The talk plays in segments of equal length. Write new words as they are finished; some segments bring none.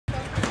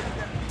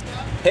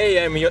Hey,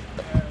 I'm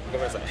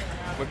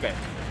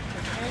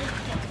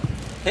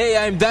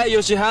Dai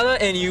Yoshihara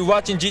and you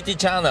watching GT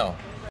channel.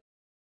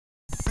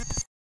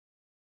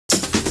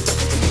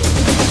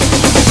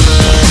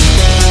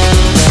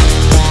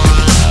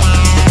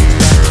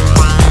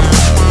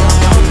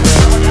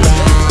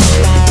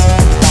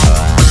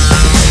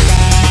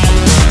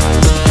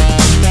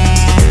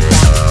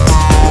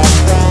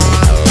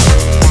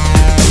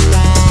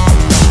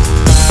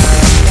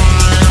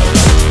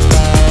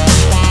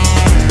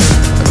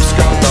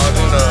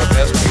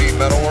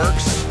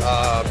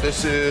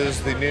 This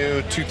is the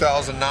new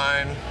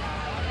 2009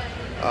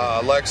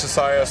 Lexus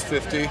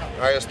IS350.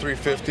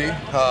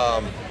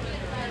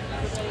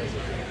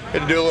 Had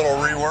to do a little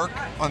rework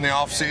on the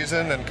off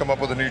season and come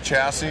up with a new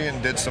chassis,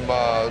 and did some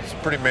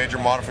pretty major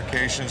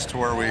modifications to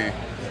where we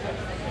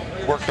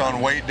worked on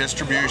weight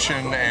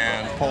distribution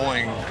and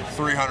pulling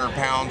 300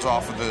 pounds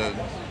off of the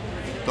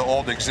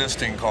old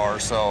existing car.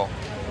 So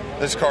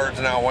this car is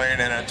now weighing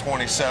in at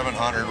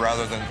 2,700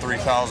 rather than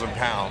 3,000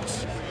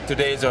 pounds.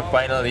 Today's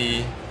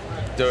finally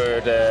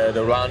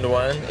the round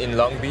one in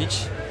Long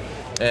Beach,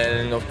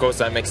 and of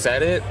course I'm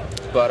excited,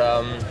 but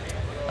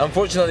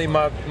unfortunately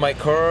my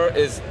car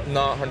is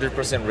not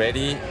 100%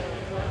 ready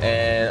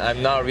and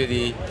I'm not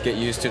really get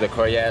used to the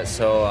car yet.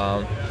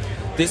 So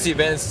this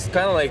event's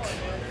kind of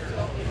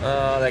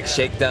like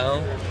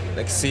shakedown,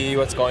 like see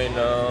what's going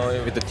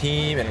on with the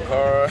team and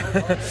car.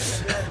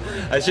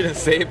 I shouldn't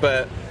say,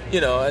 but you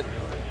know,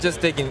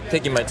 just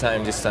taking my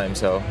time this time.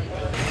 So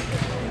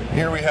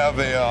here we have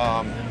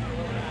a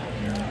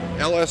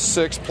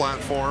LS6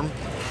 platform.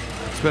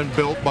 It's been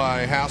built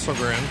by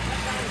Hasselgren.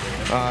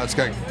 It's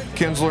got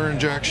Kinsler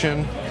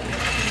injection,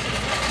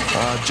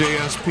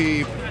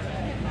 JSP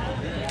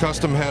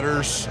custom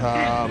headers,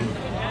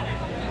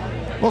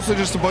 mostly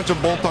just a bunch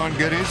of bolt-on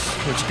goodies.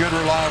 It's good,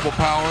 reliable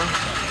power.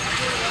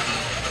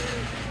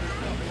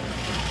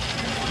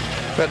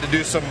 Had to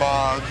do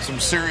some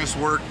serious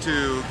work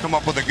to come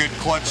up with a good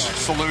clutch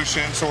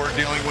solution, so we're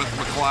dealing with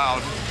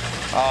McLeod.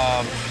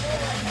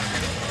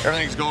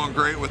 Everything's going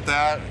great with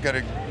that. Got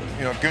a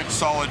good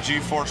solid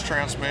G-force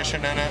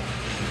transmission in it.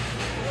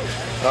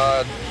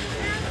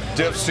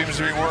 Diff seems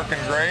to be working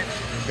great.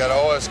 Got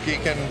OS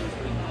Geekin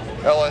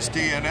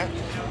LSD in it.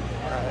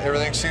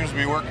 Everything seems to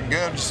be working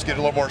good. Just get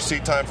a little more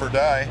seat time for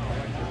Dai.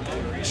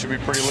 It should be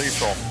pretty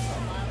lethal.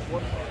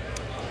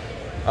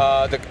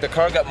 The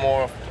car got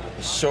more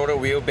shorter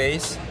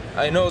wheelbase.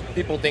 I know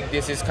people think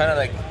this is kind of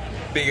like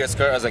biggest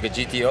car as like a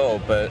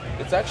GTO, but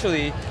it's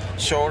actually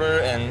shorter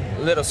and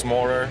a little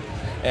smaller.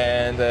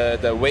 And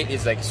the weight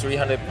is like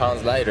 300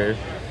 pounds lighter,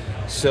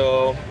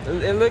 so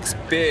it looks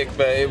big,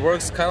 but it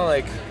works kind of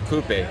like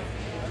coupe.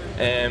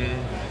 And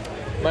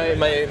my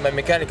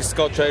mechanic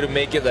Scott tried to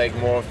make it like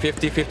more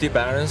 50-50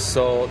 balance,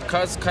 so the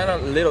car's kind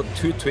of a little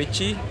too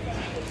twitchy.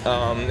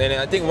 And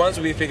I think once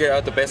we figure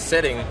out the best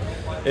setting,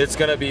 it's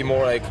gonna be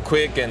more like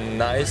quick and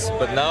nice.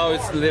 But now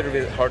it's a little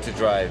bit hard to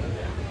drive.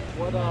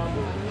 What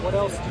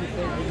else do you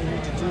think we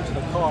need to do to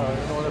the car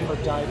in order for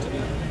Dai to be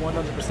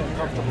 100%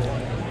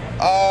 comfortable?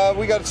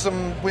 We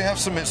have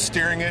some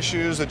steering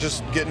issues,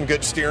 just getting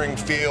good steering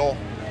feel,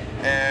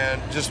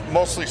 and just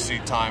mostly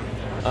seat time.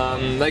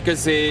 Like I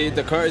say,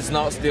 the car is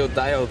not still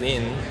dialed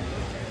in.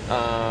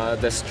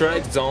 The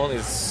strike zone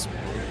is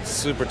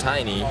super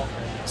tiny,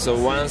 so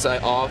once I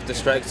off the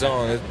strike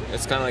zone,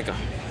 it's kind of like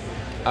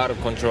out of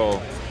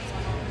control.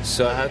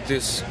 So I have to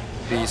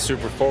be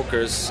super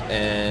focused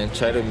and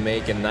try to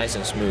make it nice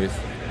and smooth.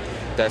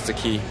 That's the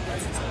key.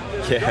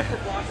 Yeah.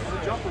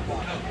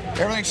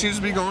 Everything seems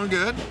to be going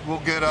good. We'll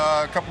get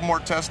a couple more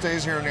test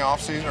days here in the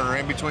off season or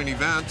in between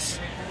events,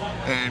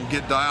 and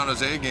get Dai on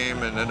his A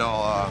game, and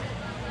it'll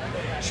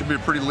should be a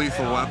pretty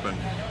lethal weapon.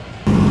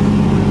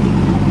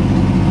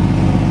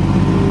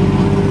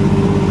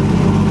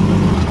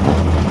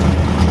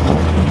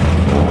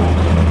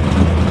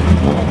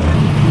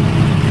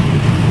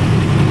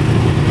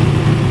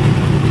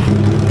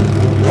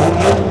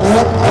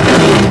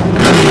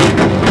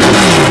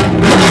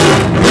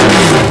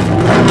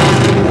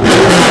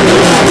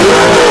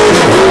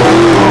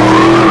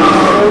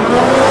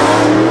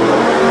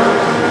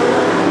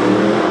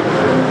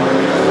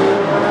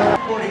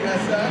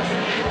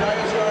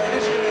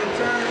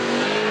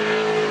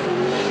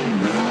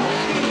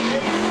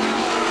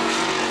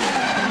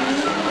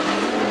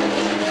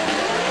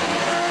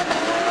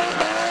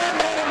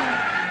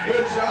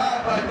 Good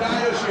job by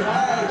Dai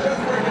Yoshihara,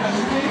 just breaking the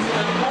streets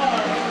in the car.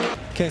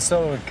 Okay,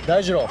 so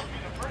Daijiro,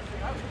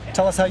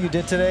 tell us how you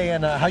did today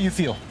and how you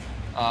feel.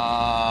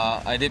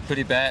 I did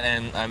pretty bad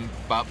and I'm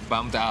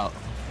bummed out.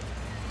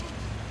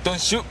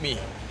 Don't shoot me.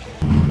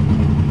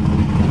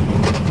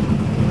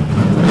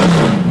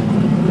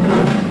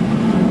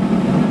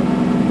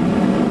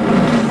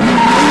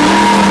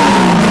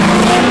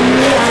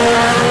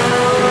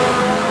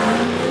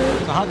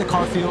 So how did the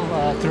car feel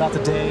throughout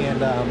the day,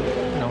 and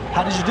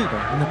how did you do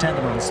in the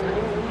tandem runs?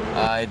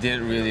 I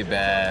did really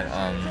bad.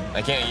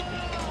 I can't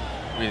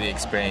really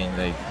explain.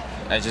 Like,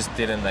 I just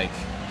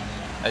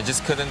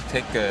couldn't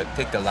take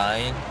the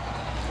line.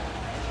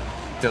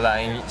 the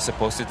line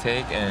supposed to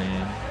take,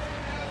 and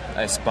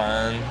I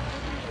spun.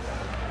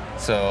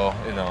 So,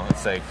 you know,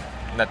 it's like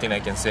nothing I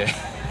can say.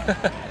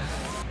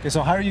 Okay,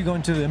 so how are you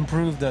going to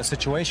improve the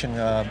situation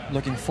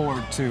looking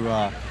forward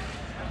to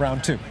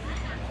round 2?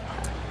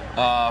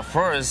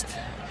 First,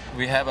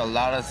 we have a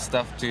lot of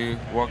stuff to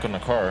work on the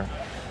car.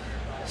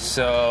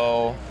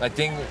 So I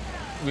think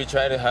we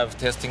try to have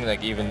testing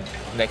like even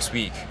next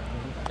week.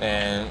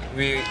 And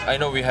I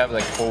know we have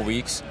like 4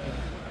 weeks,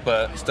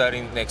 but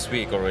starting next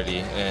week already,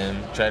 and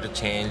try to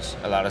change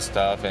a lot of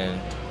stuff and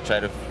try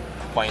to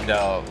find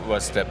out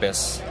what's the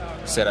best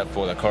setup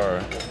for the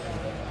car.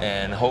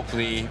 And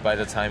hopefully by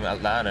the time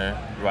Atlanta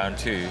round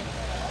 2,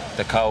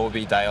 the car will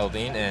be dialed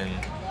in and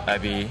I'll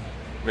be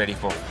ready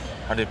for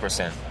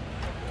 100%.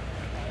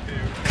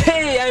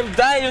 Hey, I'm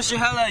Dai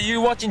Yoshihara,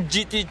 you watching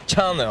GT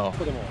channel.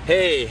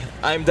 Hey,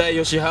 I'm Dai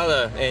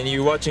Yoshihara and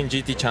you watching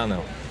GT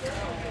channel.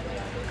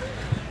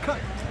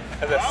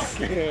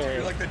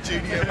 You're like the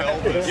GDM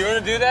Elvis. You wanna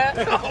do that?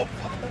 No.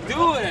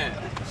 Do it!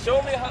 Show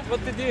me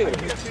what to do. I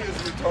can't see as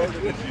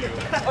retarded as you.